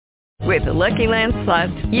With the Lucky Land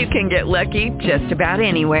Slots, you can get lucky just about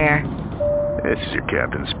anywhere. This is your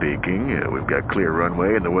captain speaking. We've got clear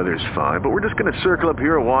runway and the weather's fine, but we're just going to circle up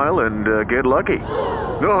here a while and get lucky.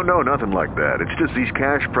 No, nothing like that. It's just these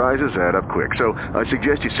cash prizes add up quick. So I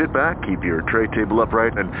suggest you sit back, keep your tray table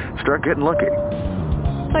upright, and start getting lucky.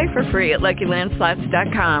 Play for free at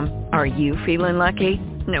LuckyLandSlots.com. Are you feeling lucky?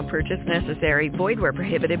 No purchase necessary. Void where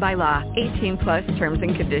prohibited by law. 18 plus terms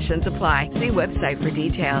and conditions apply. See website for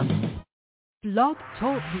details. Blog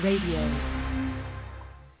Talk Radio.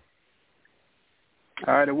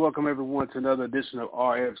 All right, and welcome everyone to another edition of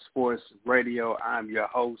RF Sports Radio. I'm your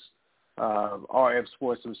host, RF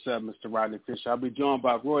Sports himself, Mr. Rodney Fisher. I'll be joined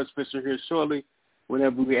by Royce Fisher here shortly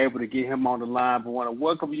whenever we're able to get him on the line. But I want to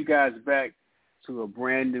welcome you guys back to a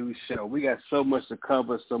brand new show. We got so much to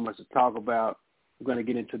cover, so much to talk about. We're going to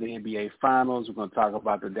get into the NBA Finals. We're going to talk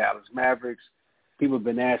about the Dallas Mavericks. People have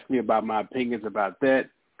been asking me about my opinions about that.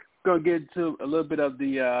 We're going to get into a little bit of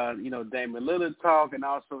the, Damian Lillard talk and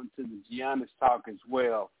also into the Giannis talk as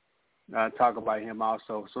well. Talk about him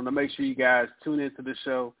also. So to make sure you guys tune into the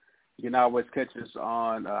show, you can always catch us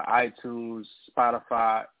on iTunes,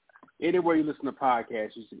 Spotify, anywhere you listen to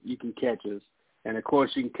podcasts, you can catch us. And, of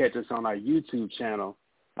course, you can catch us on our YouTube channel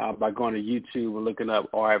by going to YouTube and looking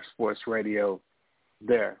up RF Sports Radio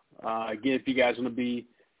there. Again, if you guys want to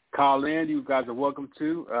call in, you guys are welcome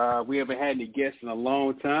to. We haven't had any guests in a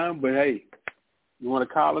long time, but, hey, you want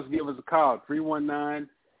to call us, give us a call,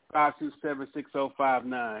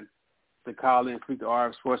 319-527-6059 to call in, speak to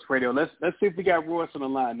RF Sports Radio. Let's see if we got Royce on the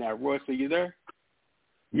line now. Royce, are you there?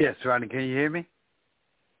 Yes, Ronnie, can you hear me?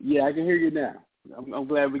 Yeah, I can hear you now. I'm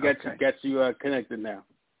glad we got you connected now.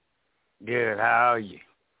 Good. How are you?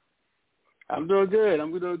 I'm doing good.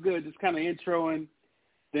 Just kind of introing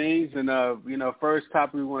things. And, first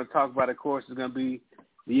topic we want to talk about, of course, is going to be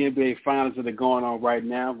the NBA Finals that are going on right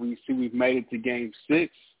now. We see we've made it to Game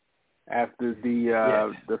 6 after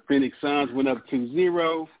the Phoenix Suns went up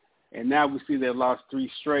 2-0. And now we see they've lost 3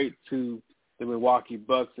 straight to the Milwaukee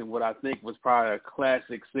Bucks in what I think was probably a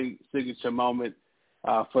classic signature moment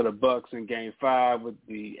for the Bucks in Game 5 with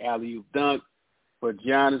the alley-oop dunk. But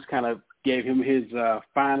Giannis kind of gave him his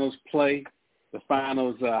finals play, the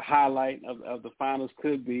finals highlight of the finals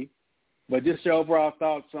could be. But just your overall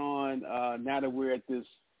thoughts on now that we're at this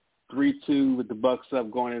 3-2 with the Bucks up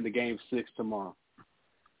going into Game 6 tomorrow.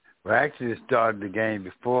 Well, actually, it started the game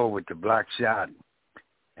before with the block shot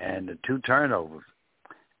and the 2 turnovers,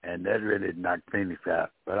 and that really knocked Phoenix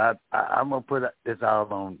out. But I'm going to put this all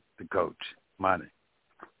on the coach, Monty.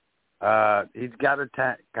 He's got to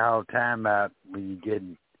call timeout when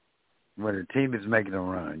the team is making a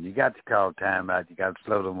run. You got to call timeout. You got to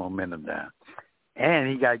slow the momentum down. And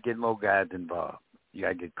he got to get more guys involved. You got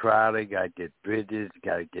to get Crowder. You got to get Bridges. You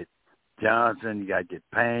got to get Johnson. You got to get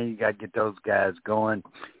Payne. You got to get those guys going.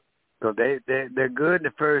 So they're good in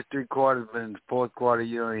the first 3 quarters, but in the fourth quarter,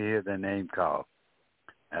 you don't hear their name called.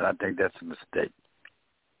 And I think that's a mistake.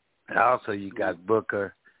 And also, you got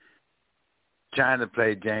Booker trying to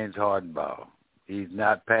play James Harden ball. He's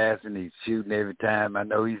not passing. He's shooting every time. I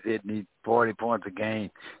know he's hitting 40 points a game.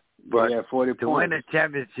 But 40 to points. win a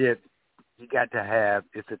championship, you got to have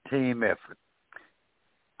 – it's a team effort.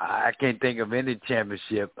 I can't think of any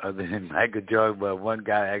championship other than Michael Jordan where one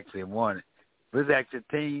guy actually won it. It was actually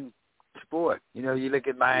a team sport. You look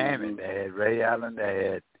at Miami. They had Ray Allen.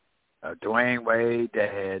 They had Dwayne Wade. They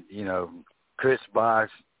had, Chris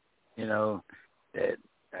Bosh.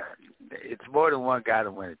 It's more than one guy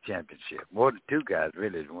to win a championship. More than 2 guys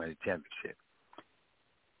really to win a championship.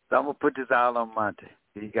 So I'm going to put this all on Monty.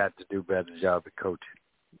 He got to do a better job at coaching.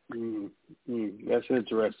 That's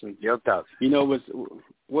interesting. Your thoughts?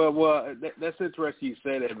 That's interesting you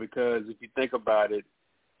say that because if you think about it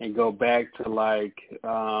and go back to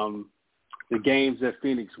the games that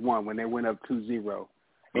Phoenix won when they went up 2-0.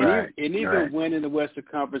 And even winning the Western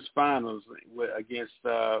Conference Finals against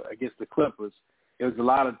the Clippers, it was a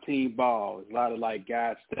lot of team ball. It was a lot of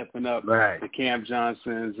guys stepping up. Right. The Cam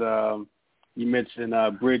Johnsons. You mentioned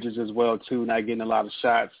Bridges as well too, not getting a lot of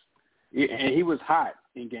shots. And he was hot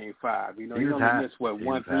in Game 5. He only missed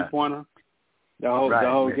one 3-pointer. The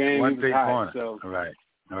whole game. One he was hot. 3-pointer. So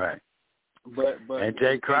right. But and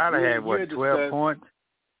Jay Crowder had 12 points.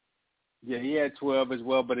 Yeah, he had 12 as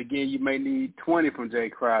well. But again, you may need 20 from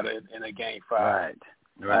Jay Crowder in a Game 5.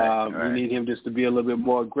 Right. You need him just to be a little bit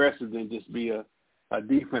more aggressive than just be a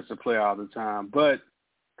defensive player all the time. But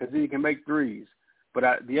because he can make threes.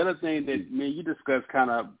 But the other thing that me and you discussed kind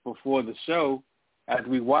of before the show, as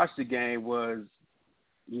we watched the game, was,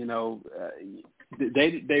 they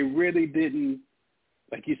really didn't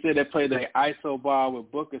like you said, they played the ISO ball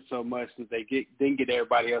with Booker so much that they didn't get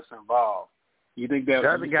everybody else involved. You think that the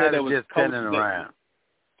other guy was just standing around?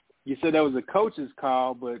 You said that was a coach's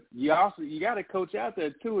call, but you got a coach out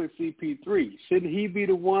there too in CP3. Shouldn't he be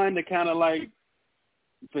the one to kind of like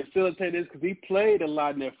facilitate this? Because he played a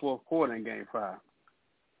lot in that fourth quarter in Game 5.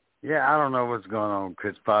 Yeah, I don't know what's going on with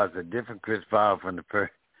Chris Paul. It's a different Chris Paul from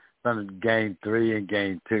the Game 3 and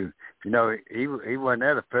Game 2. You know, he wasn't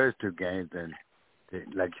there the first two games, and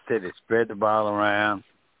like you said, they spread the ball around.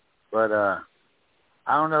 But I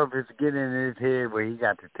don't know if it's getting in his head where he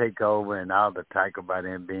got to take over and all the talk about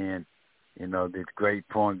him being, you know, this great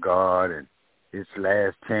point guard and his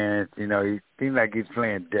last chance. You know, he seems like he's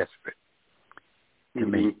playing desperate to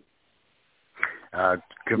me.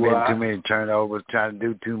 Committing too many turnovers, trying to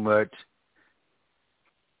do too much.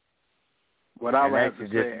 What I would have to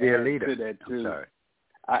just be a leader. To that too. I'm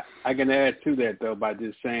sorry. I can add to that, though, by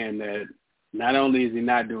just saying that not only is he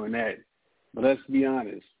not doing that, but let's be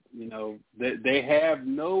honest, you know, they have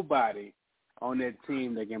nobody on that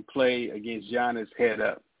team that can play against Giannis head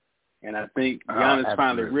up. And I think Giannis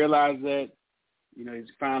finally realized that. You know,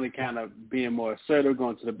 he's finally kind of being more assertive,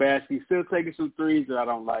 going to the basket. He's still taking some threes that I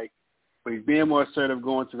don't like, but he's being more assertive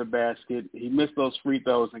going to the basket. He missed those free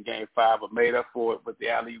throws in Game 5, but made up for it with the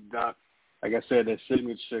alley-oop dunk. Like I said, that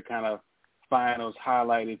signature kind of finals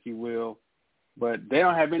highlight, if you will. But they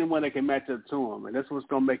don't have anyone that can match up to him, and that's what's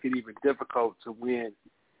going to make it even difficult to win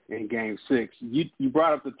in Game 6. You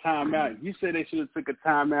brought up the timeout. You said they should have took a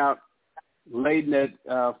timeout late in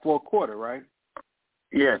that fourth quarter, right?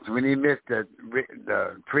 Yes, when he missed the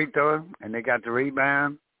free throw and they got the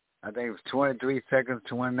rebound, I think it was 23 seconds,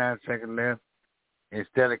 29 seconds left.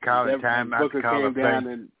 Instead of calling timeout, Booker call a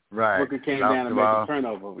play. Right. Booker came down and made the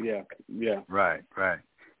turnover. Yeah. Right.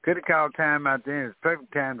 Could have called timeout then. It's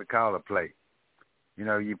perfect time to call a play. You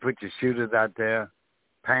know, you put your shooters out there,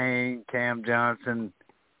 Payne, Cam Johnson,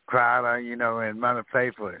 Crowder, you know, and run a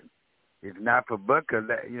play for it. If not for Booker,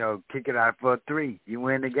 you know, kick it out for a three. You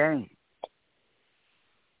win the game.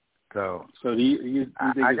 So do you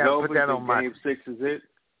think I it's put over? that on Game 6 is it?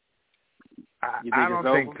 I don't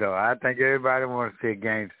think so. I think everybody wants to see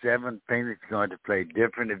Game 7. Phoenix is going to play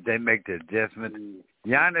different if they make the adjustment.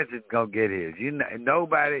 Giannis is going to get his.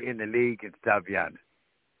 Nobody in the league can stop Giannis.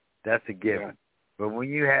 That's a given. Yeah. But when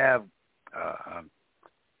you have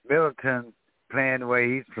Middleton playing the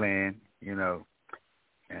way he's playing, you know,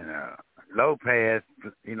 and Lopez,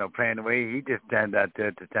 you know, playing the way he just stands out there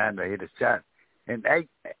at the time to hit a shot, and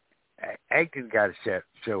Aiton's got to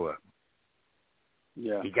show up.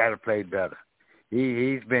 Yeah, he got to play better.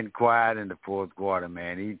 He's been quiet in the fourth quarter,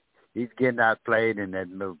 man. He's getting outplayed in that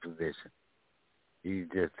middle position. He's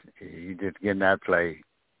just getting outplayed.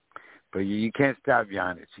 But you can't stop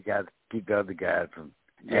Giannis. You got to keep the other guys from.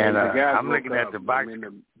 Yeah, and I'm looking at the box.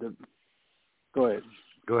 Go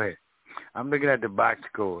ahead. I'm looking at the box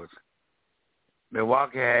scores.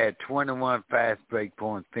 Milwaukee had 21 fast break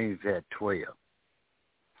points. Phoenix had 12.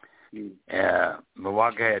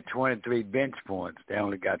 Milwaukee had 23 bench points. They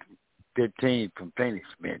only got 15 from Phoenix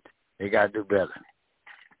bench. They got to do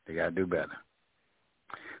better.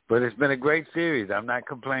 But it's been a great series. I'm not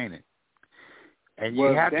complaining. And you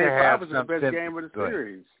have to have Game 5 was the best game of the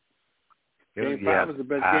series. Game 5 was the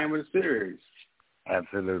best game of the series.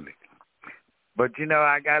 Absolutely. But, you know,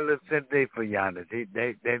 I got a little sympathy for Giannis.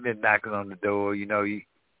 They've been knocking on the door. You know, you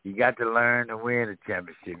got to learn to win a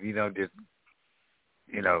championship. You don't just,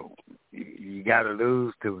 you know, you got to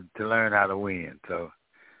lose to learn how to win. So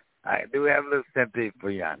I do have a little sympathy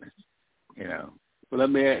for Giannis, you know. Well, let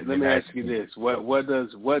me ask you this. What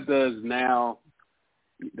does now,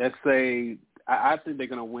 let's say, I think they're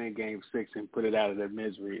going to win Game 6 and put it out of their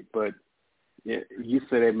misery. But you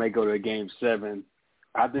said they may go to Game 7.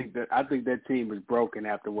 I think that team is broken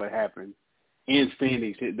after what happened in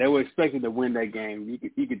Phoenix. They were expecting to win that game.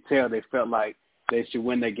 You could tell they felt like they should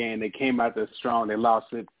win that game. They came out there strong. They lost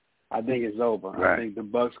it. I think it's over. Right. I think the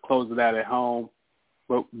Bucks closed it out at home.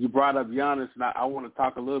 But you brought up Giannis, and I want to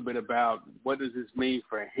talk a little bit about what does this mean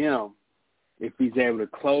for him if he's able to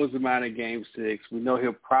close them out in Game 6. We know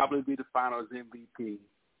he'll probably be the Finals MVP.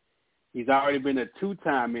 He's already been a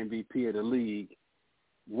 2-time MVP of the league.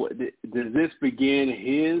 Does this begin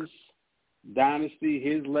his dynasty,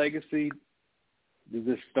 his legacy? Does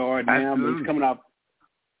this start now? Absolutely. He's coming off,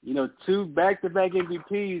 2 back-to-back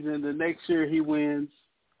MVPs, and the next year he wins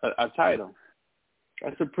a title.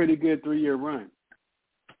 That's a pretty good 3-year run.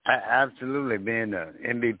 Absolutely, being the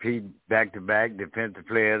MVP back-to-back, Defensive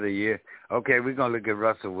Player of the Year. Okay, we're going to look at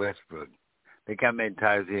Russell Westbrook. They got many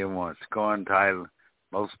titles he won. Scoring title,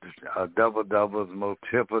 most double-doubles, most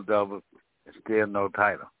triple-doubles, and still no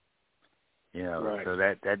title. You know, right. so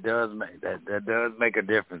that does make a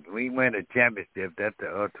difference. We win a championship, that's the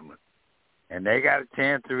ultimate. And they got a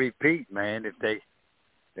chance to repeat, man, if they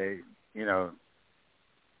you know,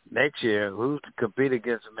 next year, who's to compete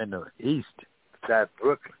against them in the East besides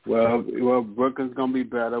Brooklyn? Well, Brooklyn's going to be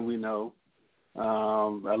better, we know.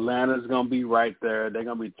 Atlanta's going to be right there. They're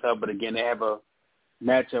going to be tough, but again, they have a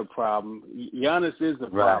matchup problem. Giannis is the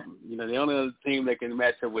problem. You know, the only other team that can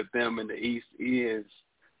match up with them in the East is,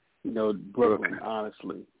 you know, Brooklyn.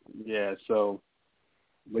 Honestly. Yeah, so,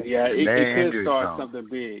 but yeah, it could start something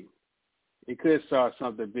big. It could start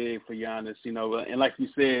something big for Giannis, you know, and like you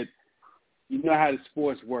said, you know how the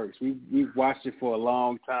sports works. We've watched it for a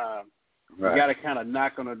long time. Right. You got to kind of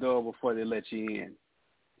knock on the door before they let you in.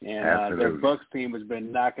 And their Bucks team has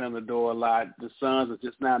been knocking on the door a lot. The Suns are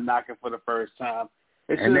just now knocking for the first time.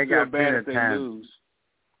 It shouldn't feel bad if they lose.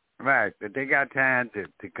 Right, but they got time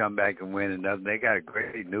to come back and win another. They got a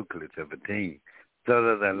great nucleus of a team. So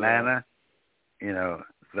does Atlanta, you know,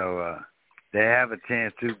 so they have a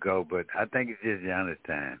chance to go, but I think it's just Giannis'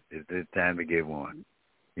 time. It's his time to get one.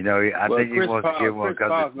 You know, I think he wants to get one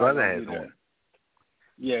because his brother has one.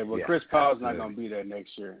 Yeah, but Chris Paul's not going to be there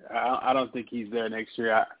next year. I don't think he's there next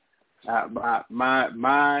year.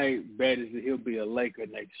 My bet is that he'll be a Laker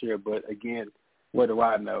next year, but again, what do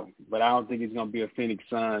I know? But I don't think he's going to be a Phoenix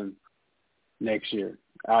Sun next year.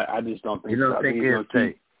 I just don't think so. You don't think he'll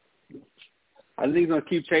stay? I think he's going to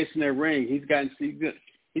keep chasing that ring. He's gotten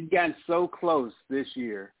so close this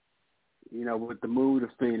year, you know, with the move to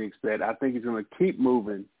Phoenix that I think he's going to keep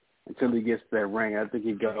moving until he gets that ring. I think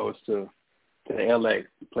he goes to L.A.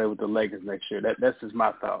 to play with the Lakers next year. That's just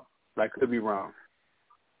my thought. But I could be wrong.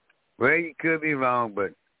 Well, you could be wrong,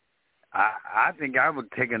 but I think I would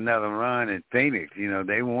take another run in Phoenix. You know,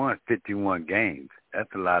 they won 51 games.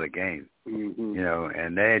 That's a lot of games. Mm-hmm. You know,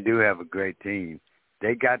 and they do have a great team.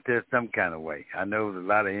 They got there some kind of way. I know there's a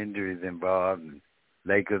lot of injuries involved, and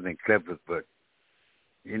Lakers and Clippers, but,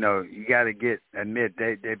 you know, you got to admit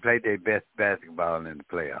they played their best basketball in the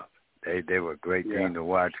playoffs. They were a great team to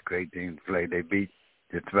watch, great team to play. They beat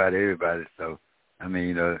just about everybody. So, I mean,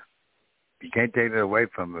 you know, you can't take it away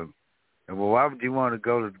from them. And, well, why would you want to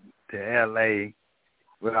go to L.A.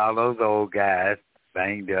 with all those old guys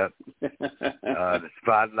banged up, the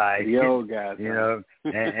spotlight, the old guys, you know,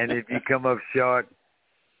 and if you come up short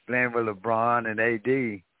playing with LeBron and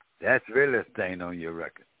AD, that's really a stain on your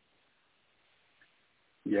record.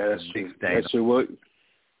 Yeah, that's true. That's true.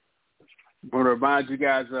 I want to remind you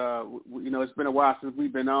guys, you know, it's been a while since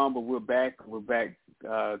we've been on, but we're back. We're back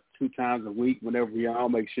 2 times a week. Whenever you're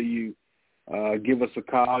on, make sure you give us a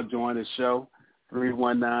call, join the show,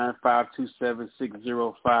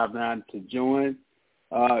 319-527-6059 to join.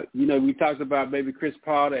 You know, we talked about maybe Chris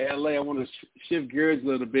Paul to L.A. I want to shift gears a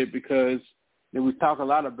little bit because you know, we talk a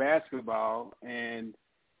lot of basketball, and,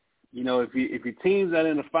 you know, if your team's not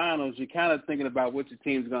in the finals, you're kind of thinking about what your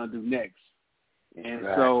team's going to do next. And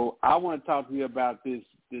so I want to talk to you about this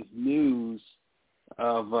news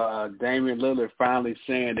of Damian Lillard finally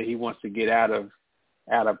saying that he wants to get out of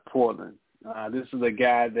Portland. This is a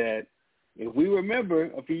guy that, if we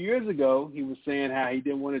remember, a few years ago, he was saying how he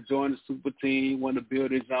didn't want to join the super team, wanted to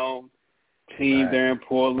build his own team there in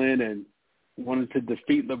Portland, and wanted to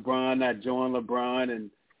defeat LeBron, not join LeBron.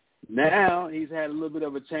 And now he's had a little bit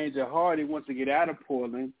of a change of heart. He wants to get out of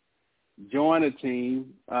Portland, join a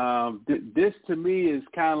team. This, to me, is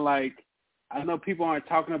kind of like, I know people aren't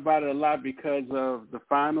talking about it a lot because of the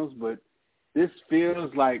finals, but this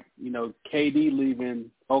feels like, you know, KD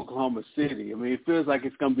leaving Oklahoma City. I mean, it feels like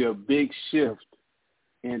it's going to be a big shift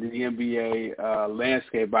in the NBA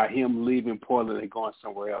landscape by him leaving Portland and going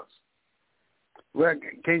somewhere else. Well,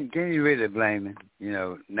 can you really blame him? You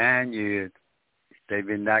know, 9 years they've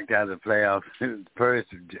been knocked out of the playoffs first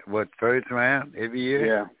round every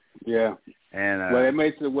year? Yeah. And well, they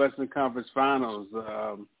made it to the Western Conference Finals.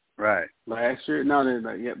 Right. Last year? No.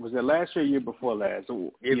 Yeah, was it last year or year before last?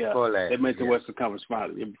 Year before last. They made it to the Western Conference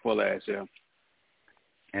Finals year before last, yeah.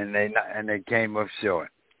 And they came up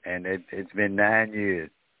short. And it's been 9 years.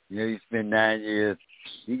 You know, you spend 9 years,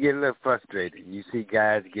 you get a little frustrated. You see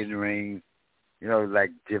guys getting rings, you know,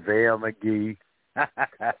 like JaVale McGee,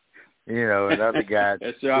 you know, and other guys,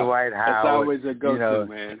 Dwight Howard. That's always a go-to, you know,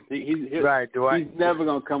 man. Dwight. He's never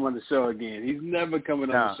going to come on the show again. He's never coming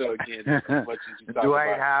on the show again as much as you talk Dwight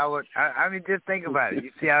about. Howard. I mean, just think about it.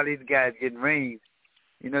 You see all these guys getting rings.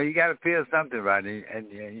 You know, you got to feel something right.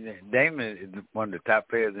 And you know, Damon is one of the top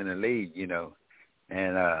players in the league, you know.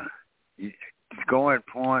 And scoring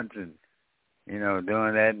points and, you know,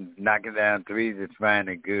 doing that and knocking down threes is fine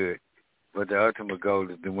and good. But the ultimate goal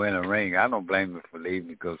is to win a ring. I don't blame him for leaving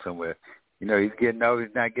to go somewhere. You know, he's getting old.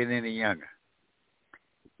 He's not getting any younger.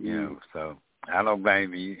 You know, so I don't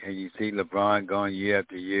blame you. And you see LeBron going year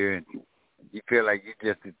after year, and you feel like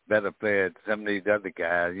you're just a better player than some of these other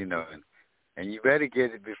guys, you know. And you better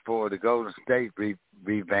get it before the Golden State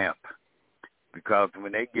revamp, because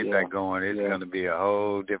when they get that going, it's going to be a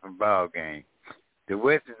whole different ball game. The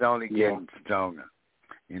West is only getting stronger.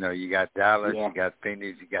 You know, you got Dallas, you got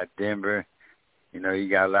Phoenix, you got Denver. You know, you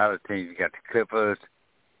got a lot of teams. You got the Clippers.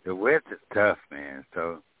 The West is tough, man.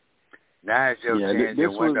 So now it's your chance,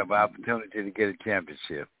 your window of opportunity to get a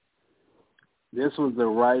championship. This was the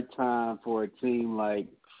right time for a team like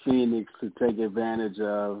Phoenix to take advantage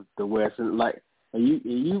of the West. And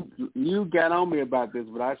you got on me about this,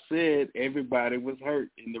 but I said everybody was hurt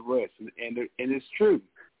in the West, and it's true.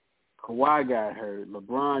 Kawhi got hurt,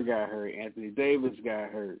 LeBron got hurt, Anthony Davis got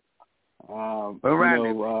hurt.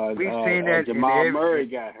 We've seen that Jamal Murray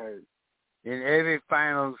got hurt. In every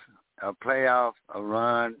finals, a playoff, a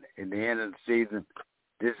run in the end of the season,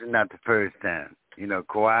 this is not the first time. You know,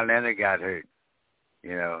 Kawhi Leonard got hurt.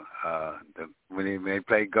 You know, when they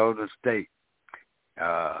played Golden State.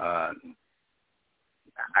 I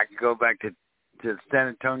can go back to the San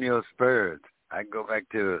Antonio Spurs. I can go back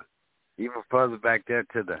to even further back there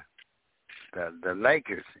to the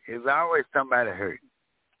Lakers. It was always somebody hurt.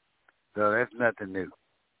 So that's nothing new.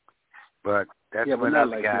 But that's when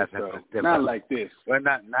other guys have to step up. Not like this. Well,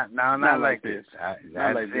 not like this. I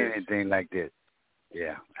haven't seen anything like this.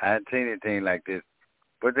 Yeah, I haven't seen anything like this.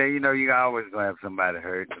 But then, you know, you always going to have somebody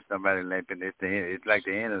hurt or somebody limping. It's like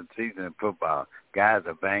the end of the season in football. Guys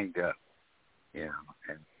are banged up. You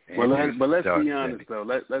know. But let's be honest, though.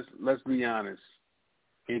 Let's be honest.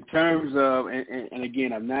 In terms of, and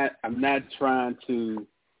again, I'm not trying to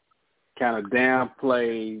kind of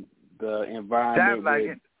downplay the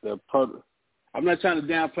environment I'm not trying to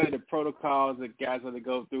downplay the protocols that guys have to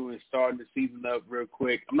go through and starting the season up real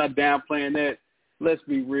quick. I'm not downplaying that. Let's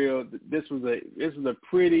be real. This was a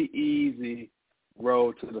pretty easy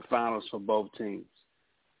road to the finals for both teams.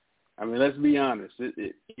 I mean, let's be honest.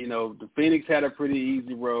 You know, the Phoenix had a pretty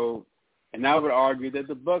easy road, and I would argue that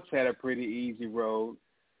the Bucks had a pretty easy road,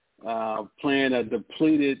 playing a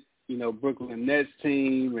depleted, you know, Brooklyn Nets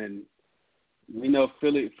team, and we know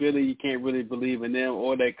Philly, you can't really believe in them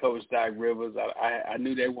or their coach, Doc Rivers. I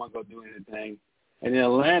knew they weren't going to do anything. And in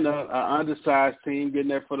Atlanta, an undersized team getting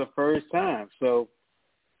there for the first time. So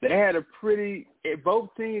they had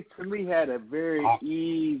both teams, to me, had a very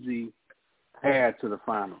easy path to the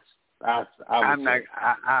finals. I'm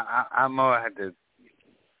more have to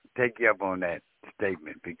take you up on that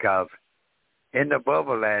statement, because in the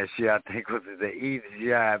bubble last year, I think was the easiest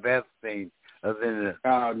year I've ever seen. Other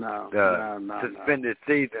than the suspended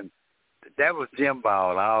season, that was gym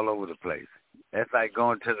ball all over the place. That's like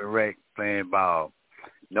going to the rec playing ball.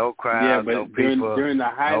 No crowd, no people, during the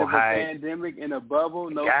height no of the pandemic, in a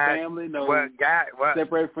bubble, no family,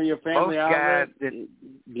 separate from your family.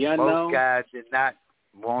 Most guys did not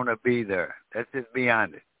want to be there. Let's just be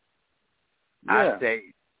honest. Yeah. I'd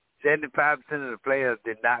say 75% of the players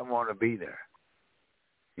did not want to be there.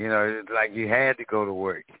 You know, it's like you had to go to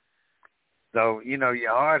work. So, you know,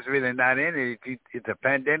 your heart's really not in it. If it's a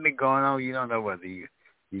pandemic going on, you don't know whether you're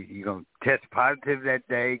going to test positive that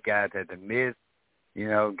day. Guys had to miss. You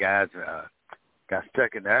know, guys got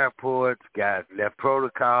stuck in the airports. Guys left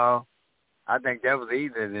protocol. I think that was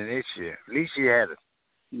easier than this year. At least you had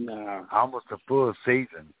almost a full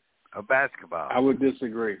season of basketball. I would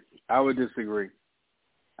disagree.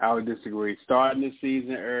 Starting the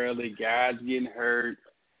season early, guys getting hurt,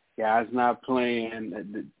 guys not playing.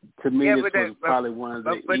 To me, this was probably one of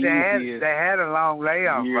the easiest. They had a long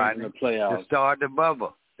layoff, right, in the playoffs to start the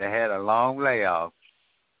bubble. They had a long layoff.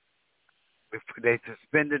 They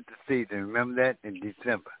suspended the season. Remember that, in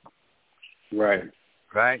December? Right.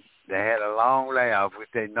 They had a long layoff, which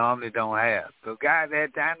they normally don't have. So guys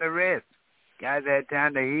had time to rest. Guys had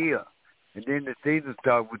time to heal. And then the season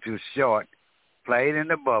started, which was short. Played in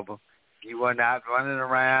the bubble. You weren't out running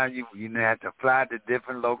around. You didn't have to fly to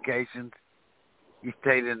different locations. You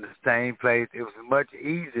stayed in the same place. It was much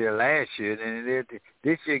easier last year than it is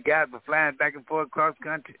this year. Guys were flying back and forth across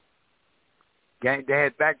country. They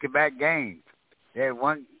had back-to-back games. They had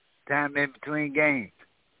one time in between games.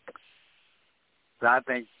 So I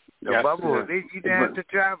think the bubble was easy. You didn't have to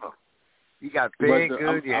travel. You got big,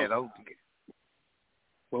 good. You had open.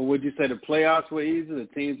 Well, would you say the playoffs were easier? The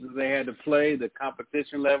teams that they had to play, the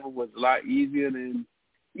competition level was a lot easier than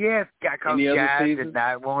yes, because guys did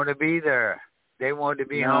not want to be there. They wanted to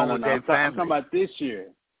be home with their family. I'm talking about this year.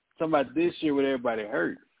 I'm talking about this year with everybody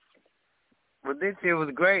hurt. Well, this year was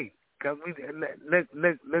great. Cause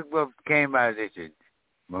look what came out of this year.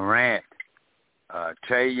 Morant,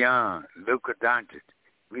 Trae Young, Luka Doncic.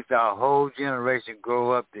 we saw a whole generation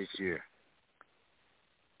grow up this year.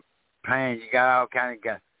 Playing, you got all kind of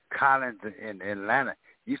guys. Collins in Atlanta.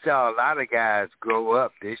 You saw a lot of guys grow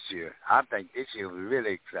up this year. I think this year was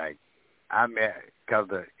really exciting. I mean, because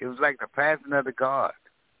it was like the passing of the guard.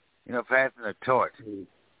 Passing the torch. Mm-hmm.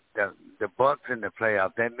 The Bucks in the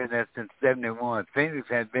playoffs, they've been there since 1971. Phoenix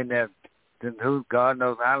has been there since God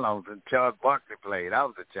knows how long, since Charles Barkley played. I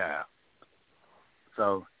was a child.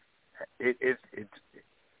 So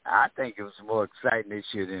I think it was more exciting this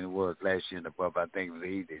year than it was last year in the bubble. I think it was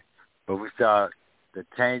easier. But we saw the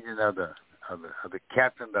changing of the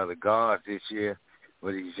captain of the guards this year,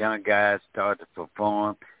 where these young guys start to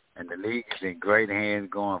perform, and the league is in great hands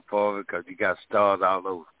going forward because you got stars all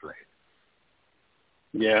over the place.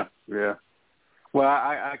 Yeah. Well,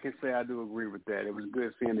 I can say I do agree with that. It was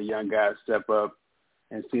good seeing the young guys step up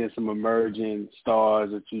and seeing some emerging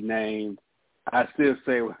stars that you named. I still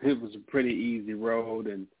say it was a pretty easy road,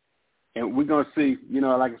 and we're going to see,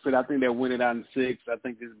 like I said, I think they'll win it out in 6. I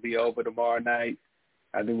think this will be over tomorrow night.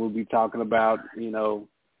 I think we'll be talking about,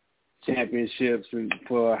 championships and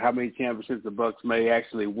for how many championships the Bucks may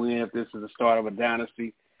actually win if this is the start of a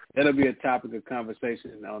dynasty. That'll be a topic of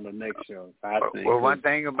conversation on the next show, I think. Well, one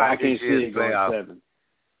thing about this year's playoff,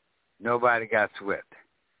 nobody got swept.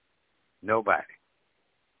 Nobody.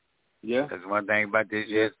 Yeah. That's one thing about this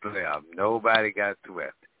year's playoff. Nobody got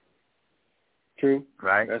swept. True.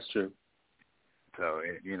 Right? That's true. So,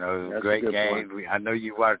 it was a great game. I know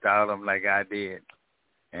you watched all of them like I did.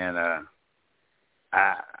 And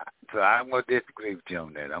so I'm going to disagree with you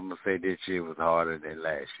on that. I'm going to say this year was harder than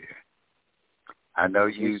last year. I know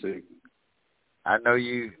you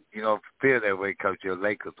don't feel that way because your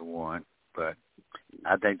Lakers won, but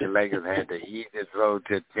I think the Lakers had the easiest road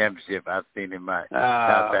to the championship I've seen in my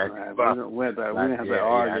time. We have to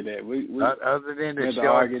argue that. Other than the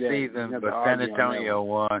short season, but San Antonio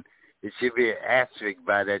won, it should be an asterisk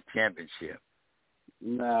by that championship.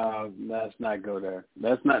 No, let's not go there.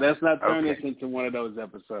 Let's not turn this into one of those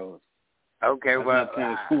episodes. Okay, I'm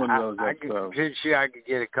pretty sure I could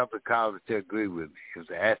get a couple of callers to agree with me because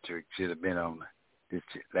the asterisk should have been on this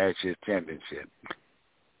last year's championship.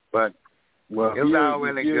 But it was all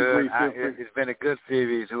really good. It's been a good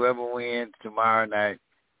series. Whoever wins tomorrow night,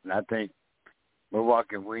 and I think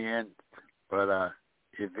Milwaukee wins. But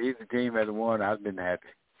if either team had won, I've been happy.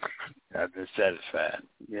 I've been satisfied.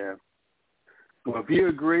 Yeah. Well, if you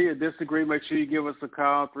agree or disagree, make sure you give us a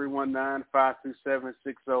call,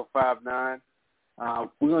 319-527-6059.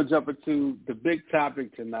 We're going to jump into the big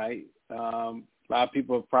topic tonight. A lot of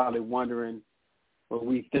people are probably wondering what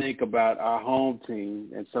we think about our home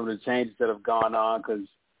team and some of the changes that have gone on, because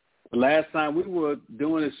the last time we were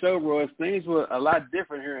doing the show, Royce, things were a lot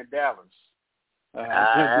different here in Dallas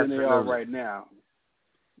than they are right now.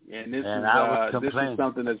 And this is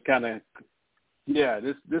something that's kind of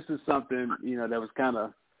this is something, that was kind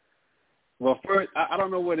of, well, first, I don't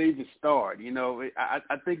know where to even start.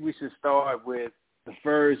 I think we should start with the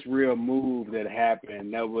first real move that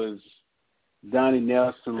happened. That was Donnie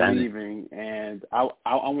Nelson leaving, and I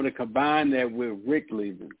want to combine that with Rick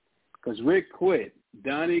leaving, because Rick quit.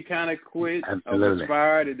 Donnie kind of quit, was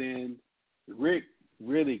fired, and then Rick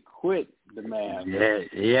really quit the Mavs.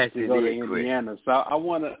 Yeah, to go to Indiana. So I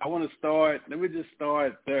want to start. Let me just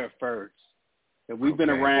start there first. We've been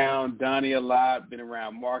around Donnie a lot, been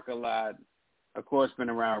around Mark a lot, of course, been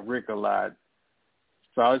around Rick a lot.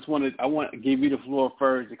 So I want to give you the floor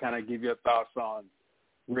first to kind of give your thoughts on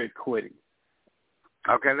Rick quitting.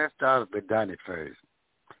 Okay, let's start with Donnie first.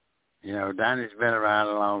 Donnie's been around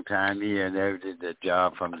a long time. He inherited the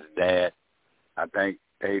job from his dad. I think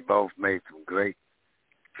they both made some great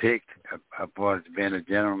picks as far as being a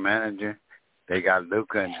general manager. They got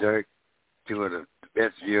Luka and Dirk, two of the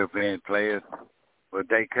best European players. But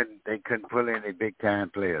they couldn't pull any big time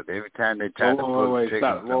players. Every time they tried to pull the trigger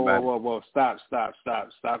on somebody. Whoa! Stop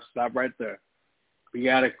right there. We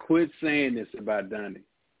gotta quit saying this about Donnie.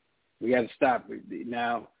 We gotta stop it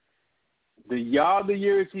now. The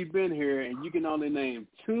years he's been here, and you can only name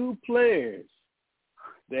 2 players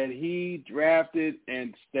that he drafted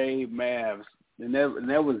and stayed Mavs, and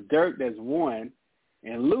that was Dirk, that's one,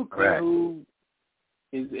 and Luka, who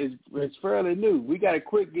is fairly new. We got to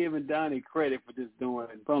quit giving Donnie credit for just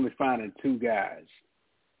only finding 2 guys.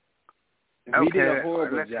 Okay, he did a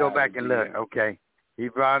horrible let's job go back and look. Okay, he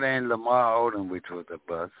brought in Lamar Odom, which was a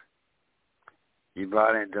bust. He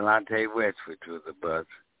brought in Delonte West, which was a bust.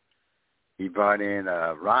 He brought in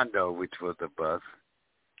Rondo, which was a bust.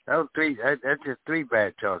 Those 3. That's just 3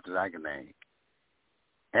 bad choices I can name.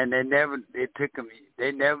 And they never did get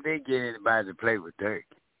anybody to play with Dirk.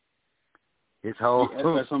 his whole that's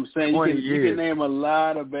what I'm saying. 20 You years. can name a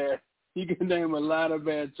lot of bad. You can name a lot of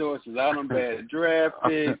bad choices. All them bad draft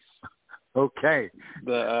picks. Okay.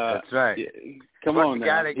 That's right. Come on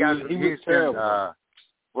now. He was terrible.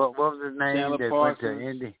 What was his name Chandler that Parsons. went to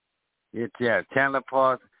Indy? Yeah, Chandler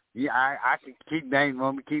Parsons. Yeah, I can keep naming.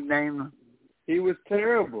 Want me to keep naming them? He was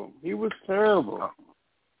terrible. Oh,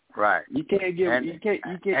 right. You can't give. We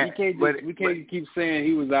can't keep saying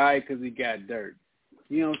he was all right because he got dirt.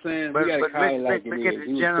 You know what I'm saying? We got to call it like it is.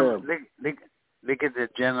 He was terrible. Look at the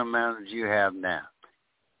general managers you have now.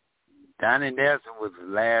 Donnie Nelson was the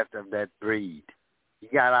last of that breed. You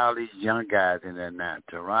got all these young guys in there now.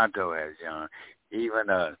 Toronto has young. Even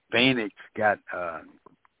Phoenix got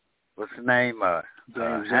what's his name?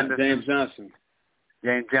 James Johnson.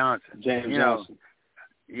 James Johnson. James Johnson.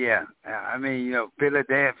 Yeah, I mean,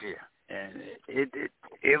 Philadelphia, and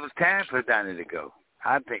it was time for Donnie to go.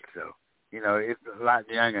 I think so. It's a lot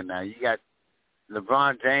younger now. You got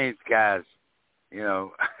LeBron James guys,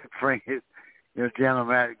 bring his general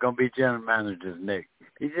manager, gonna be general managers next.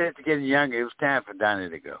 He's just getting younger. It was time for Donnie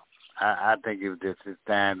to go. I think it was just his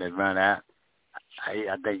time had run out.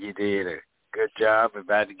 I think he did a good job. If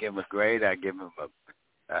I had to give him a grade, I'd give him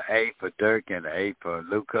a A for Dirk and an A for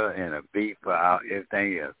Luka and a B for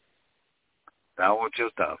everything else. So I want your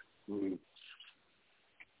stuff. Mm-hmm.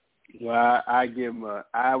 Well,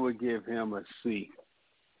 I would give him a C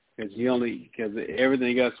because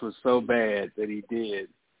everything else was so bad that he did.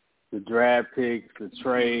 The draft picks, the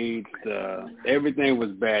trades, everything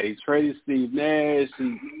was bad. He traded Steve Nash.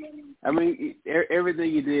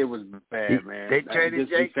 Everything he did was bad, man. They traded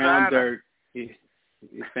He found Dirk. He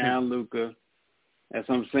found Luka. That's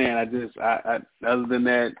what I'm saying. I other than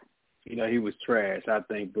that, he was trash, I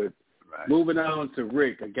think. But moving on to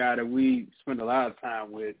Rick, a guy that we spend a lot of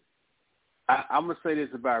time with, I'm gonna say this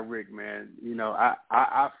about Rick, man.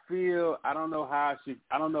 I feel I don't know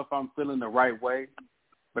if I'm feeling the right way,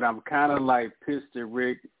 but I'm kind of like pissed at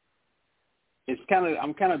Rick.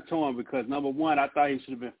 I'm kind of torn because number one, I thought he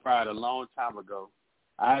should have been fired a long time ago.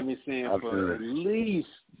 I've been saying for at least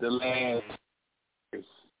the last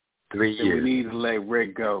 3 years. We need to let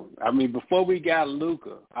Rick go. I mean, before we got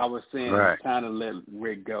Luka, I was saying it's time to let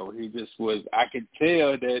Rick go. He just was. I could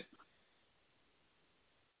tell that,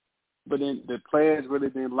 but then the players really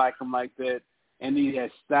didn't like him like that, and he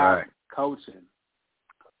had stopped coaching.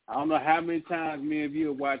 I don't know how many times me and you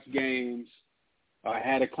have watched games or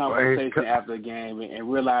had a conversation after the game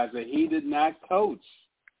and realized that he did not coach.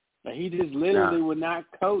 Like he just literally would not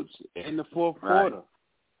coach in the fourth quarter.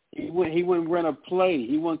 He wouldn't run a play.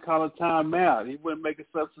 He wouldn't call a timeout. He wouldn't make a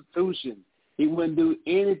substitution. He wouldn't do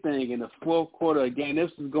anything in the fourth quarter. Again,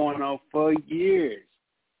 this was going on for years.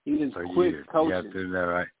 He just quit coaching. Yeah, that's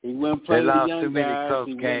right. He wouldn't play the young guys. They lost too many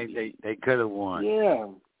close games they could have won. Yeah.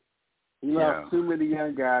 He lost too many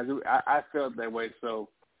young guys. I felt that way. So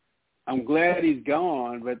I'm glad he's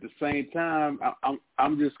gone, but at the same time,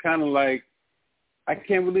 I'm just kind of like, I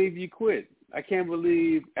can't believe you quit. I can't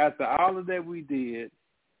believe after all of that we did,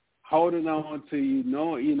 holding on to you,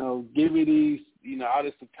 give me these, all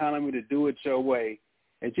this autonomy to do it your way,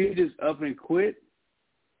 and you just up and quit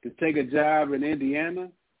to take a job in Indiana.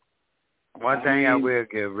 One thing I will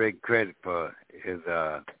give Rick credit for is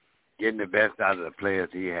getting the best out of the players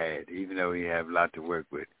he had, even though he had a lot to work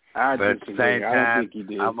with. At the same time,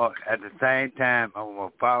 I'm going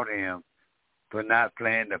to fault him for not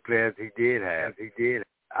playing the players he did have.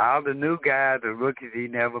 All the new guys, the rookies he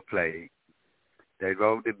never played, they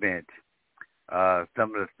rode the bench.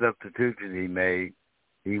 Some of the substitutions he made,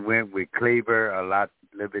 he went with Kleber a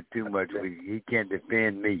little bit too much. He can't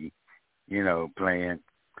defend me, playing.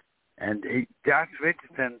 And Josh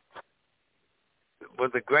Richardson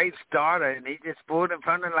was a great starter, and he just pulled him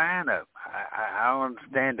from the lineup. I don't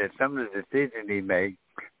understand that, some of the decisions he made.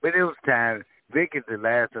 But it was time. Vic is the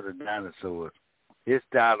last of the dinosaurs. His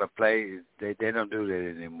style of play, they don't do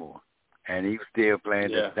that anymore. And he's still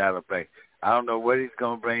playing that style of play. I don't know what he's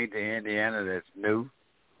going to bring to Indiana that's new.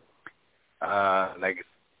 Like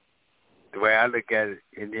the way I look at it,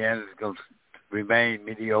 Indiana's going to remain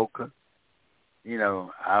mediocre. I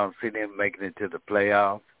don't see them making it to the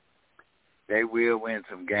playoffs. They will win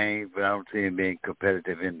some games, but I don't see them being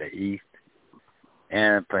competitive in the East.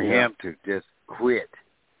 And for him to just quit,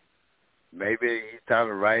 maybe he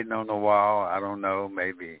started writing on the wall. I don't know.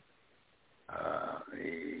 Maybe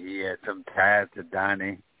he had some ties to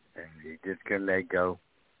Donnie, and he just couldn't let go.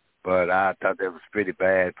 But I thought that was pretty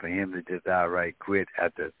bad for him to just outright quit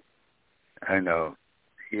after,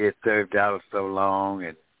 he had served out so long,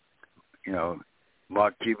 and,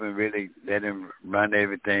 Mark Cuban really let him run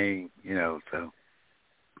everything, so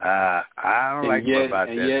I don't like him about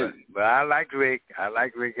that, but I like Rick. I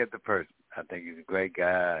like Rick as a person. I think he's a great guy.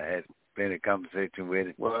 I had been in conversation with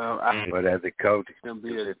him. Well, but as a coach,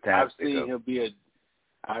 I've seen him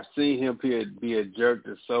be a jerk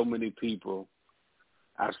to so many people.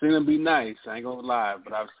 I've seen him be nice. I ain't gonna lie,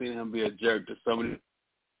 but I've seen him be a jerk to so many.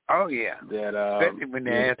 Oh yeah, that especially when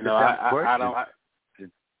they ask questions.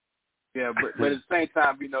 But at the same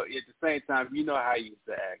time, you know how he used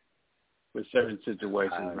to act with certain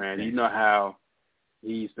situations, man. You know how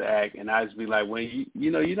he used to act, and I just be like, when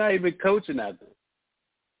you're not even coaching out there.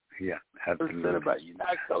 Yeah, absolutely. You're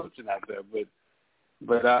not coaching out there,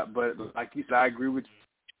 but like you said, I agree with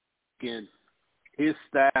you. Again, his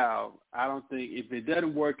style, I don't think if it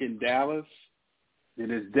doesn't work in Dallas,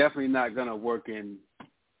 then it's definitely not going to work in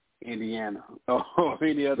Indiana or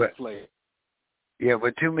any other place. Yeah,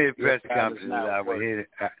 but too many press conferences I would hear.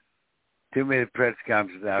 Too many press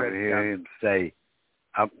conferences I would hear him say,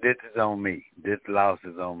 "This is on me. This loss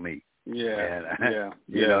is on me." You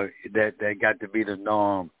know that got to be the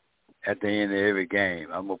norm at the end of every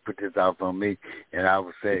game. I'm gonna put this off on me, and I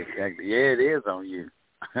would say, "Yeah, it is on you."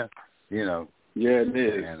 you know. Yeah, it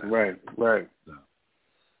is. And, right. So.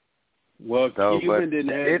 Well, Cuban didn't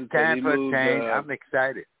hesitate. It's time for a change. I'm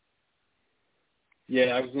excited.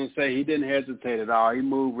 Yeah, I was going to say he didn't hesitate at all. He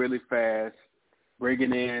moved really fast,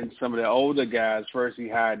 bringing in some of the older guys. First, he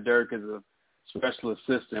hired Dirk as a special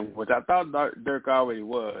assistant, which I thought Dirk already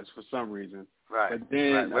was for some reason. Right. But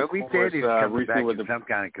then, Well, we said he was coming back in some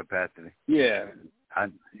kind of capacity. Yeah. I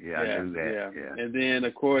knew that. Yeah. And then,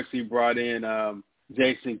 of course, he brought in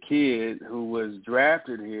Jason Kidd, who was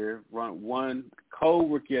drafted here, won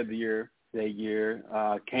co-rookie of the year that year,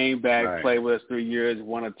 came back, played with us 3 years,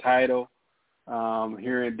 won a title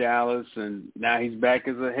here in Dallas, and now he's back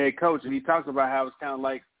as a head coach. And he talks about how it's kind of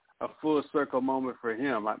like a full circle moment for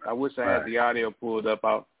him. I wish I had the audio pulled up.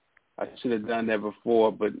 I should have done that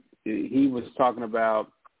before, but he was talking about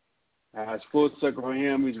how it's full circle for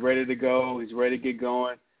him. He's ready to go. He's ready to get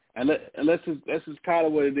going. And let's just call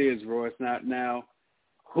it what it is, Royce. Now,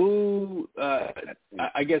 who?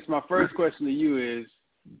 I guess my first question to you is: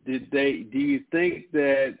 do you think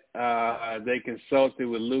that they consulted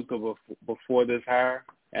with Luka before this hire?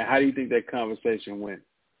 And how do you think that conversation went?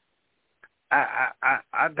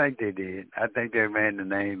 I think they did. I think they ran the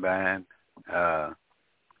name by him.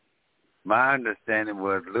 My understanding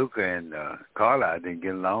was Luka and Carlisle didn't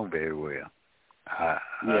get along very well.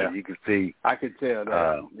 You could see. I could tell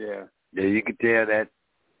that. Yeah, you could tell that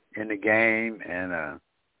in the game, and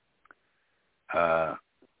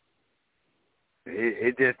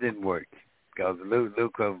it just didn't work because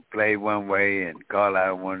Luka played one way and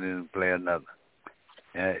Carlisle wanted him to play another.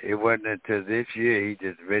 It wasn't until this year he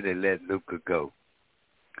just really let Luka go.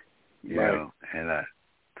 You know, and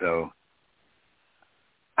so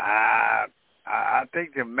I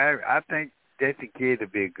think I think Jason Kidd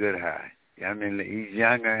would be a good hire. I mean, he's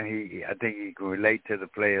younger. I think he can relate to the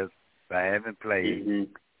players by having played. Mm-hmm.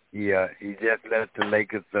 He just left the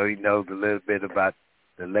Lakers, so he knows a little bit about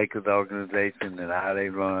the Lakers organization and how they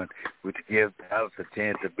run, which gives us a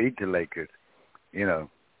chance to beat the Lakers, you know.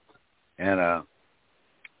 And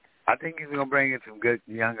I think he's going to bring in some good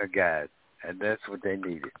younger guys, and that's what they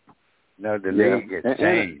needed. You know, the league has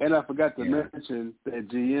changed. And I forgot to mention that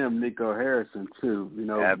GM, Nico Harrison, too. You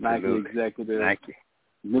know, absolutely. Nike executive.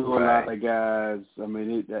 Knew a lot of guys. I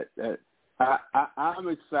mean, I'm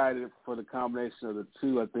excited for the combination of the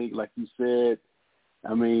two. I think, like you said,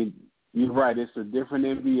 I mean, you're right. It's a different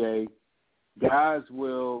NBA. Guys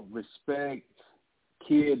will respect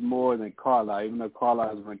Kidd more than Carlisle, even though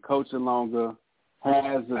Carlisle has been coaching longer,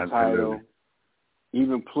 has the title,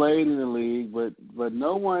 even played in the league, but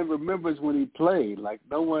no one remembers when he played. Like,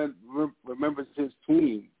 no one remembers his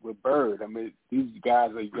team with Bird. I mean, these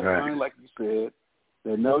guys are young, like you said.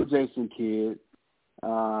 They know Jason Kidd.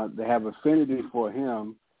 They have affinity for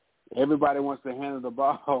him. Everybody wants to handle the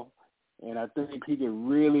ball, and I think he can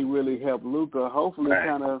really, really help Luka hopefully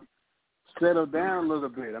kind of settle down a little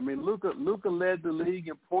bit. I mean, Luka led the league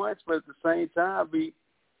in points, but at the same time,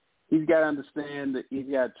 he's got to understand that he's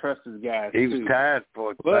got to trust his guys, He was tired.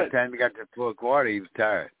 By the time he got to the fourth quarter, he was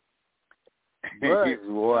tired. But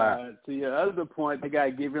to your other point, they got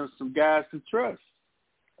to give him some guys to trust.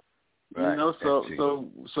 Right. You know,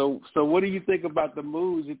 so what do you think about the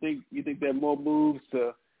moves? You think there are more moves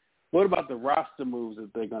to? What about the roster moves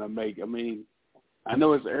that they're going to make? I mean, I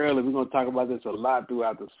know it's early. We're going to talk about this a lot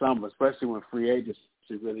throughout the summer, especially when free agency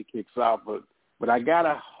really kicks off. But I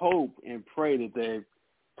gotta hope and pray that they're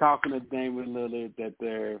talking to Damian Lillard, that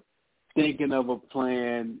they're thinking of a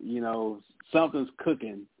plan. You know, something's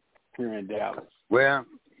cooking here in Dallas. Well,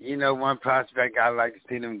 one prospect I'd like to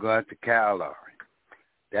see them go after Kyle Lowry.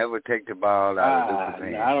 That would take the ball out of Luka's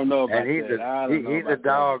hand. I don't know about he's that. He's a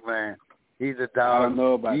dog, man. He's a dog. I don't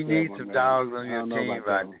know about you that need one, some man. dogs on your team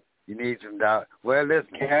right now. You need some dogs. Well,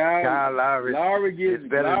 listen, Kyle Lowry is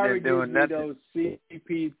better than doing nothing. Those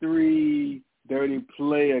CP3 dirty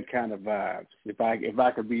player kind of vibes, if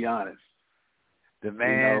I could be honest. The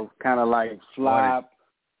man, kind of like flop,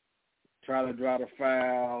 try to draw the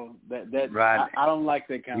foul. That right. I don't like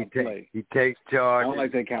that kind of play. He takes charge. I don't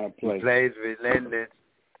like that kind of play. He plays relentless.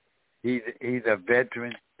 He's a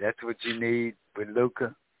veteran. That's what you need with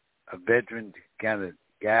Luka, a veteran to kind of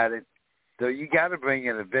guide it. So you got to bring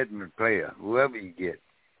in a veteran player, whoever you get,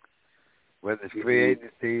 whether it's free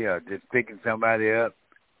agency or just picking somebody up,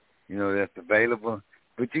 that's available.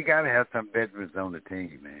 But you got to have some veterans on the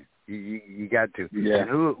team, man. You got to. Yeah. And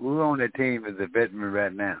who on the team is a veteran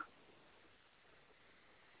right now?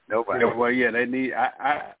 Nobody. Yeah, well, they need.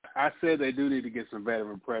 I said they do need to get some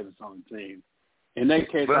veteran presence on the team. In that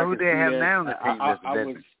case, well, who they have now on the team that's a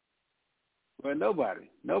veteran? Well, nobody.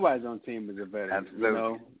 Nobody's on the team is a veteran.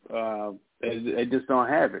 Absolutely. They just don't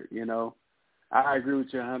have it. I agree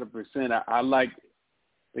with you 100%. I like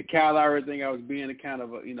the Kyle Lowry thing. I was being kind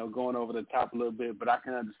of going over the top a little bit, but I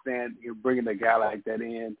can understand you bringing a guy like that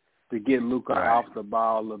in to get Luka off the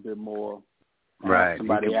ball a little bit more. Right.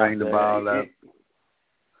 Somebody he can bring the ball up.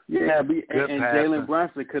 Yeah, and Jalen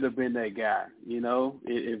Brunson could have been that guy.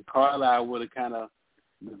 If Carlisle would have kind of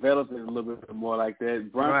developed it a little bit more like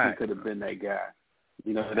that, Brunson could have been that guy.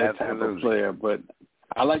 That type of player. But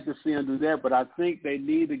I like to see him do that. But I think they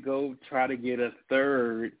need to go try to get a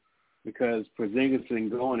third because Porzingis isn't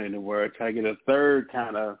going anywhere. Try to get a third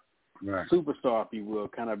kind of superstar, if you will,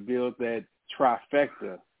 kind of build that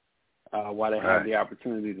trifecta while they have the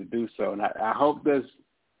opportunity to do so. And I hope there's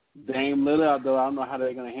Dame Lillard, though I don't know how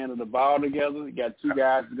they're going to handle the ball together. You got two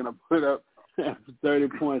guys who are going to put up 30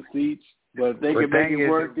 points each. But if they can make it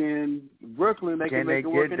work in Brooklyn, they can make it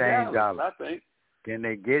work in Dallas, I think. Can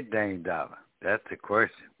they get Dame Dollar? That's the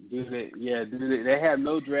question. Do they? They have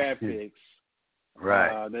no draft picks.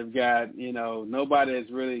 Right. They've got, nobody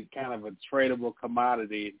is really kind of a tradable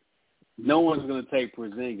commodity. No one's going to take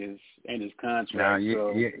Porzingis and his contract. Now,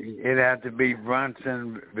 it'd have to be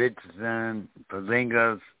Brunson, Richardson,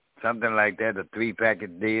 Porzingis, something like that, a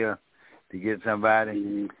 3-package deal to get somebody.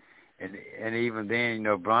 Mm-hmm. And even then,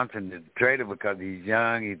 Brunson is tradable because he's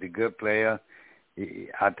young. He's a good player.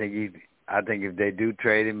 I think if they do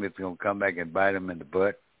trade him, it's going to come back and bite him in the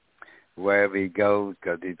butt wherever he goes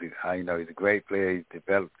because he's a great player. He's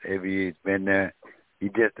developed every year he's been there. He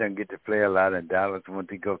just doesn't get to play a lot in Dallas. Once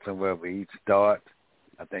he goes somewhere where he starts,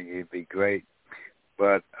 I think he'd be great.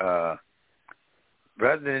 But rather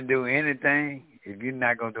than do anything, if you're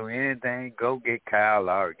not going to do anything, go get Kyle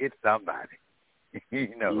Lowry. Get somebody. What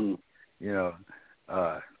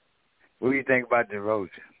do you think about DeRozan?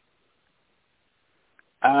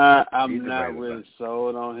 I'm not really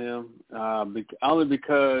sold on him, only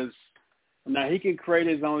because now he can create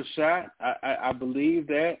his own shot. I believe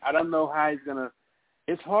that. I don't know how he's gonna.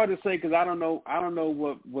 It's hard to say because I don't know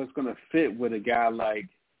what's gonna fit with a guy like.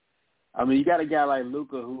 I mean, you got a guy like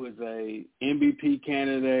Luka who is a MVP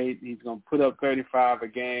candidate. He's gonna put up 35 a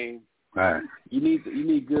game. Right. You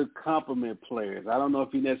need good complement players. I don't know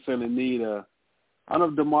if you necessarily need a. I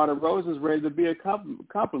don't know if DeMar DeRozan's ready to be a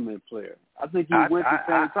complement player. I think he went to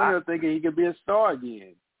San Antonio thinking he could be a star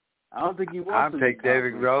again. I don't think he wants to be a I'll take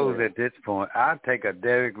Derrick Rose player. at this point. I'll take a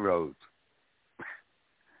Derrick Rose.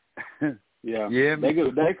 Yeah,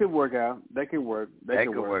 they could work out. They could work. They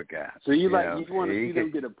could work out. So you want to see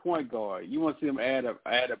them get a point guard. You want to see them add a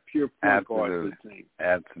pure point guard to the team.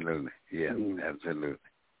 Absolutely, yeah, absolutely.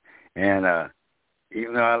 And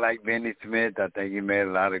even though I like Benny Smith, I think he made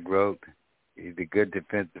a lot of growth. He's a good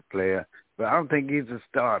defensive player, but I don't think he's a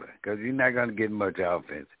starter because you're not going to get much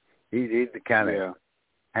offense. He's the kind of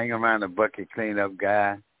hang around the bucket clean-up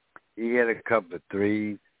guy. He hit a couple of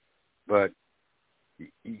threes, but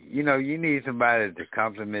you need somebody to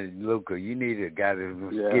complement Luka. You need a guy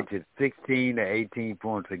that get you 16 to 18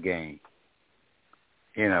 points a game.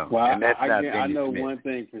 Well, and that's not Benny I know Smith. one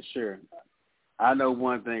thing for sure.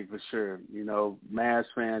 Mavs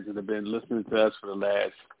fans that have been listening to us for the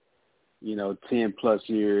last 10-plus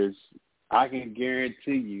years, I can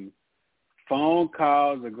guarantee you phone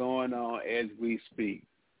calls are going on as we speak.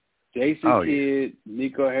 Jason Kidd,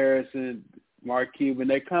 Nico Harrison, Mark Cuban,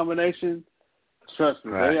 that combination, trust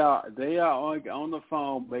me, they are on the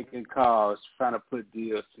phone making calls, trying to put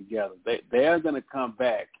deals together. They are going to come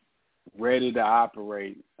back ready to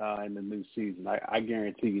operate in the new season. I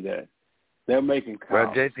guarantee you that. They're making calls.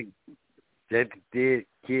 Well, Jason Kidd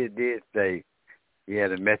did say, he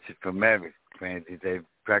had a message for Mavericks fans. He said,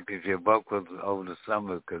 practice your vocals over the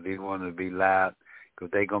summer because he wanted to be loud because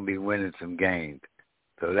they're going to be winning some games.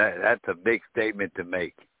 So that's a big statement to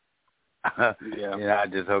make. Yeah. You know, I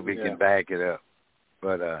just hope he can back it up.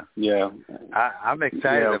 But I'm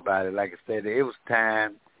excited about it. Like I said, it was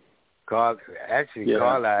time.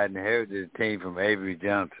 Carlisle inherited the team from Avery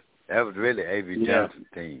Johnson. That was really Avery Johnson's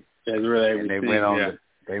team. That's really Avery's and they team, went on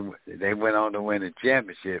they went on to win the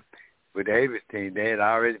championship. With Avery's team, they had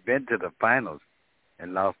already been to the finals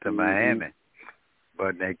and lost to Miami.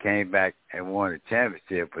 But they came back and won the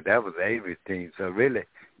championship. But that was Avery's team. So really,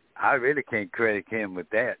 I really can't credit him with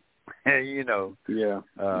that. You know.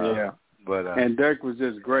 But and Dirk was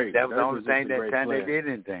just great. That was the only thing that time they did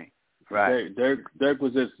anything. Right. Dirk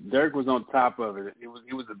was on top of it. He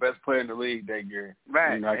was the best player in the league that year.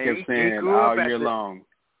 Right. And I kept saying all year long.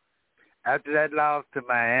 After that loss to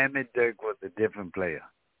Miami, Dirk was a different player.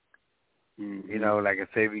 You know, like I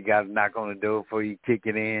said, we got to knock on the door before you kick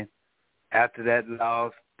it in. After that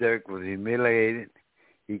loss, Dirk was humiliated.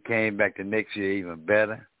 He came back the next year even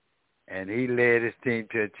better, and he led his team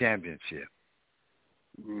to a championship.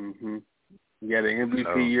 He got an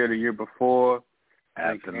MVP year the year before.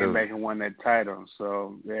 Absolutely. And came back and won that title.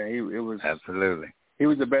 So, yeah, it was. Absolutely. He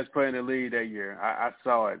was the best player in the league that year. I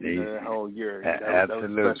saw it the whole year. That was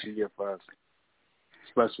a special year for us.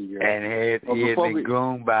 Special year. And he had been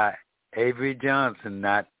groomed by Avery Johnson,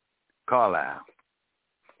 not Carlisle.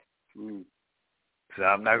 So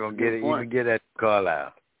I'm not going to even get at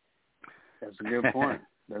Carlisle. That's a good point.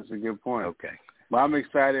 Okay. Well, I'm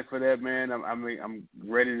excited for that, man. I'm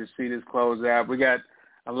ready to see this close out. We got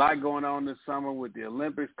a lot going on this summer with the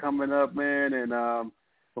Olympics coming up, man. And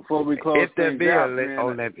before we close things out, man,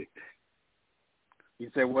 Olympics. You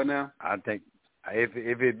say what now? I think if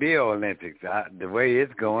it be Olympics, the way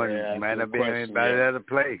it's going, it might not be anybody that'll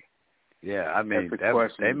play. Yeah, I mean,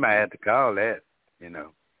 they might have to call that, you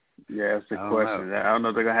know. Yeah, that's the question. I don't know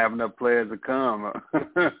if they're going to have enough players to come.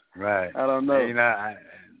 Right. I don't know. And, you know,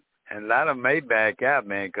 and a lot of them may back out,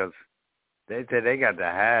 man, because they say they got the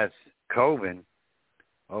highest COVID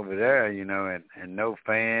over there, you know, and no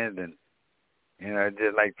fans, and, you know,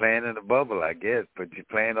 just like playing in a bubble, I guess, but you're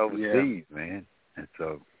playing overseas, man. And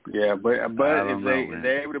so. Yeah, but if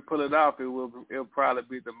they're able to pull it off, it'll probably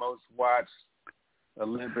be the most watched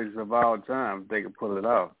Olympics of all time if they can pull it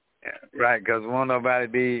off. Right, because won't nobody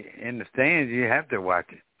be in the stands. You have to watch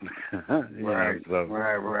it. Right.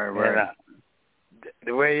 And,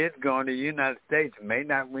 the way it's going, the United States may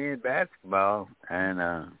not win basketball, and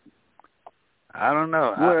I don't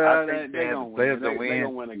know. Well, I think they're going to win. They're going to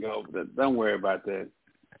win a gold. Don't worry about that.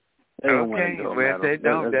 Okay, well, if they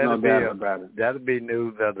don't, that'll be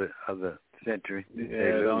news of the century.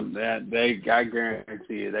 Yeah, I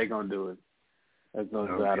guarantee you, they're going to do it. There's no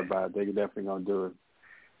doubt about it. They're definitely going to do it.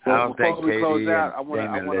 I don't think before we close out, I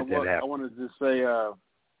want to just say,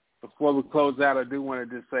 before we close out, I do want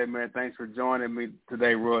to just say, man, thanks for joining me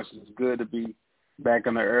today, Royce. It's good to be back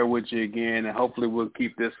on the air with you again, and hopefully we'll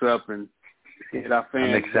keep this up and get our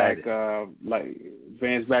fans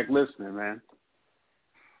back listening, man.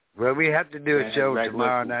 Well, we have to do a show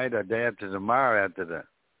tomorrow night or day after tomorrow after the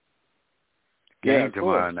game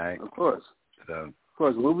tomorrow night. Of course. So. Of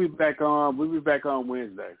course, we'll be back on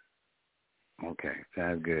Wednesday. Okay,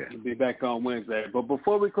 sounds good. We'll be back on Wednesday. But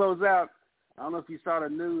before we close out, I don't know if you saw the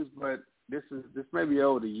news, but this may be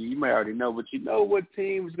old to you. You may already know, but you know what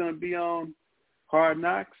team is going to be on Hard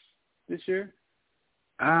Knocks this year?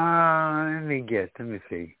 Let me guess. Let me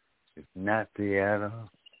see. It's not Seattle.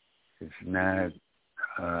 It's not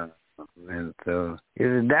Minnesota.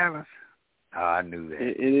 Is it Dallas? Oh, I knew that.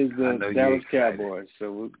 It is the Dallas Cowboys.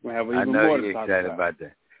 So we'll have even more to talk about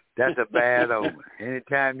that. That's a bad omen.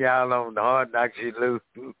 Anytime y'all on the Hard Knocks, you lose.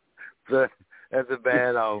 That's a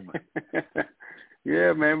bad omen.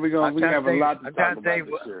 Yeah, man, we have a lot to talk about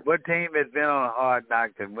this year. What team has been on Hard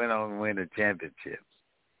Knocks and went on to win a championship?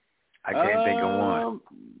 I can't think of one.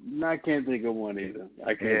 I can't think of one either.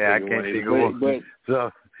 I can't think of one.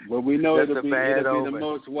 But we know it'll be the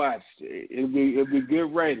most watched. It'll be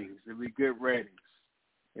good ratings.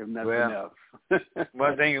 If nothing else.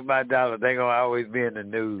 One thing about Dallas, they're gonna always be in the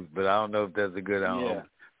news, but I don't know if that's a good omen. Yeah.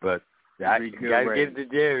 But I gotta give it to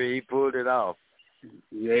Jerry. He pulled it off.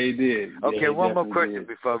 Yeah, he did. Okay, one more question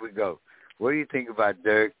before we go. What do you think about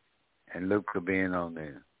Dirk and Luka being on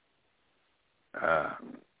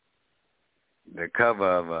the cover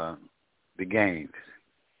of the games?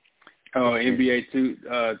 Oh, NBA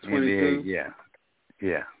 22.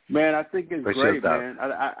 Yeah. Man, I think it's great, man.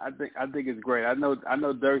 I think it's great. I know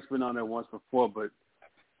Dirk's been on there once before, but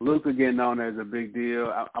Luka getting on there is a big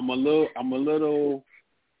deal. I'm a little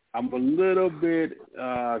I'm a little bit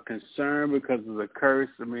concerned because of the curse.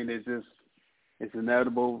 I mean, it's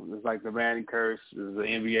inevitable. It's like the Manning curse. There's the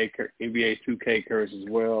NBA 2K curse as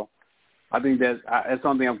well. I think that's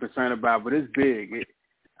something I'm concerned about, but it's big.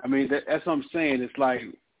 That's what I'm saying. It's like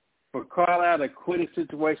for Carlisle to quit a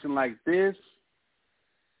situation like this,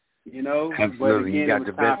 Absolutely. But again, you got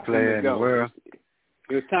the best player in the world.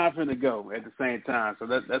 It was time for him to go at the same time. So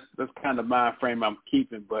that's kind of mind frame I'm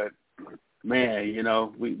keeping. But man,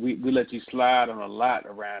 we let you slide on a lot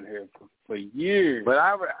around here for years. But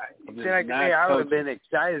I would have been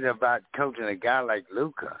excited about coaching a guy like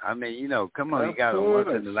Luka. I mean, come on, you got a once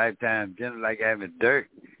in a lifetime like having Dirk.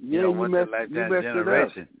 Once in a lifetime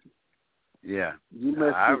generation. Yeah, you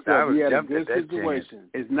messed it up. You had a good situation.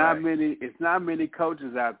 It's not many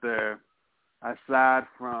coaches out there aside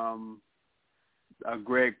from a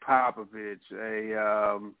Greg Popovich,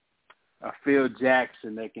 a Phil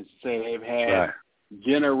Jackson that can say they've had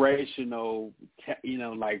generational,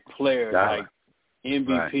 like players, like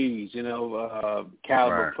MVPs,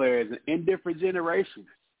 caliber players in different generations.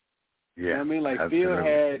 Yeah, you know what I mean? Like absolutely. Phil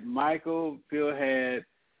had Michael, Phil had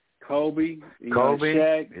Kobe,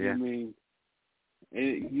 Shaq. Yeah. I mean,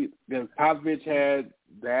 Popovich had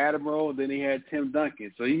the Admiral, then he had Tim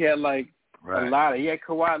Duncan. So he had like a lot of. He had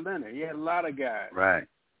Kawhi Leonard. He had a lot of guys. Right.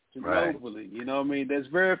 Globally, you know what I mean? There's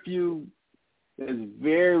very few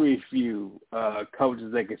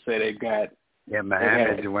coaches that can say they got. Yeah,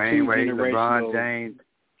 Miami, Dwayne Wade, LeBron James.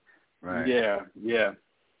 Right. Yeah.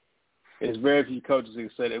 There's very few coaches that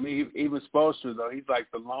can say that. I mean, even Spoelstra, though, he's like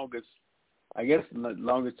the longest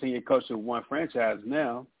tenured coach of one franchise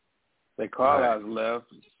now. That Carlisle's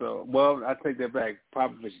left. So, well, I take that back.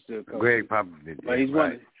 Popovich is still coaching. Greg Popovich. But he's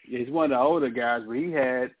one of the older guys, but he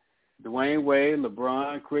had Dwayne Wade,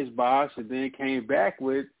 LeBron, Chris Bosh, and then came back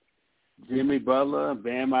with Jimmy Butler,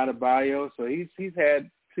 Bam Adebayo. So he's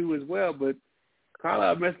had two as well. But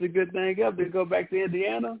Carlisle messed a good thing up. They go back to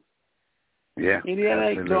Indiana. Yeah,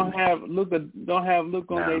 Indiana don't have Luka on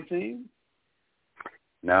their team.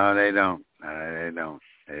 No, they don't. They don't.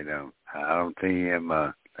 I don't think him.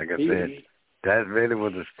 Like I said, that really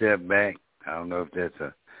was a step back. I don't know if that's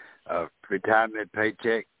a retirement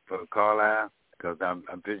paycheck for Carlisle, because I'm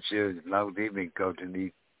pretty sure as long as he's been coaching,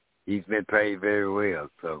 he's been paid very well.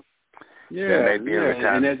 So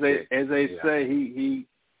and as they say, he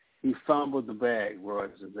fumbled the bag,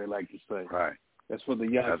 Royce, as they like to say. Right. That's what the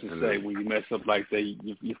youngsters say when you mess up like that.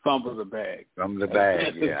 You fumble the bag. Fumble the bag.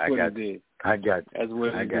 That's what he did. I got. That's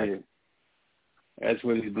what he did. That's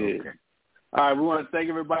what he did. Okay. All right, we want to thank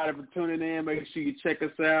everybody for tuning in. Make sure you check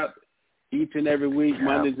us out each and every week,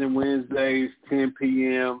 Mondays and Wednesdays, 10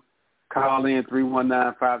 p.m. Call in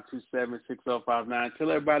 319-527-6059.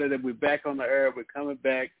 Tell everybody that we're back on the air. We're coming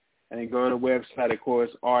back. And then go to the website, of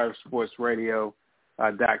course, rfsportsradio.com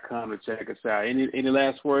to check us out. Any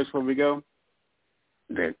last words before we go?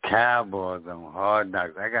 The Cowboys on Hard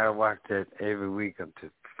Knocks. I got to watch that every week until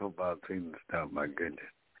football season starts. My goodness.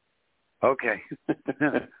 Okay.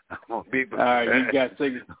 I'm going to be all right, you got to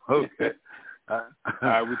take it. Okay. All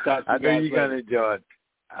right, we talk to you guys. I think you're going to enjoy it.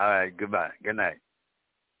 All right, goodbye. Good night.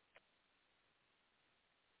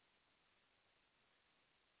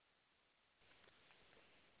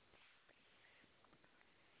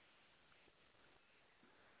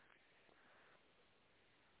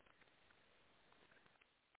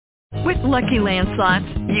 With Lucky Land Slots,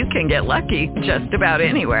 you can get lucky just about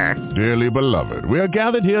anywhere. Dearly beloved, we are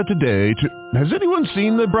gathered here today to... Has anyone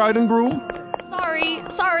seen the bride and groom?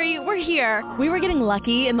 Sorry, we're here. We were getting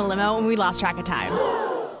lucky in the limo and we lost track of time.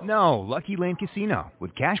 No, Lucky Land Casino,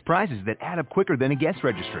 with cash prizes that add up quicker than a guest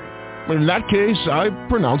registry. In that case, I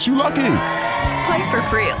pronounce you lucky. Play for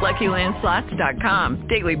free at LuckyLandSlots.com.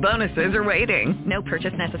 Daily bonuses are waiting. No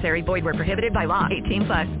purchase necessary. Void where prohibited by law.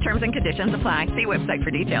 18+. Terms and conditions apply. See website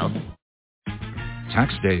for details.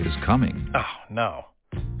 Tax day is coming. Oh, no.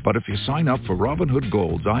 But if you sign up for Robinhood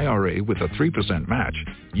Gold's IRA with a 3% match,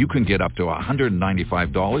 you can get up to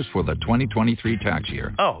 $195 for the 2023 tax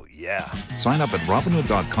year. Oh, yeah. Sign up at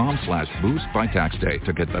Robinhood.com/boost by tax day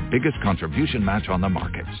to get the biggest contribution match on the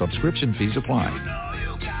market. Subscription fees apply.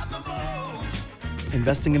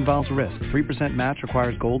 Investing involves risk. 3% match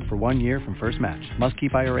requires gold for 1 year from first match. Must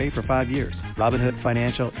keep IRA for 5 years. Robinhood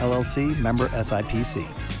Financial, LLC, member SIPC.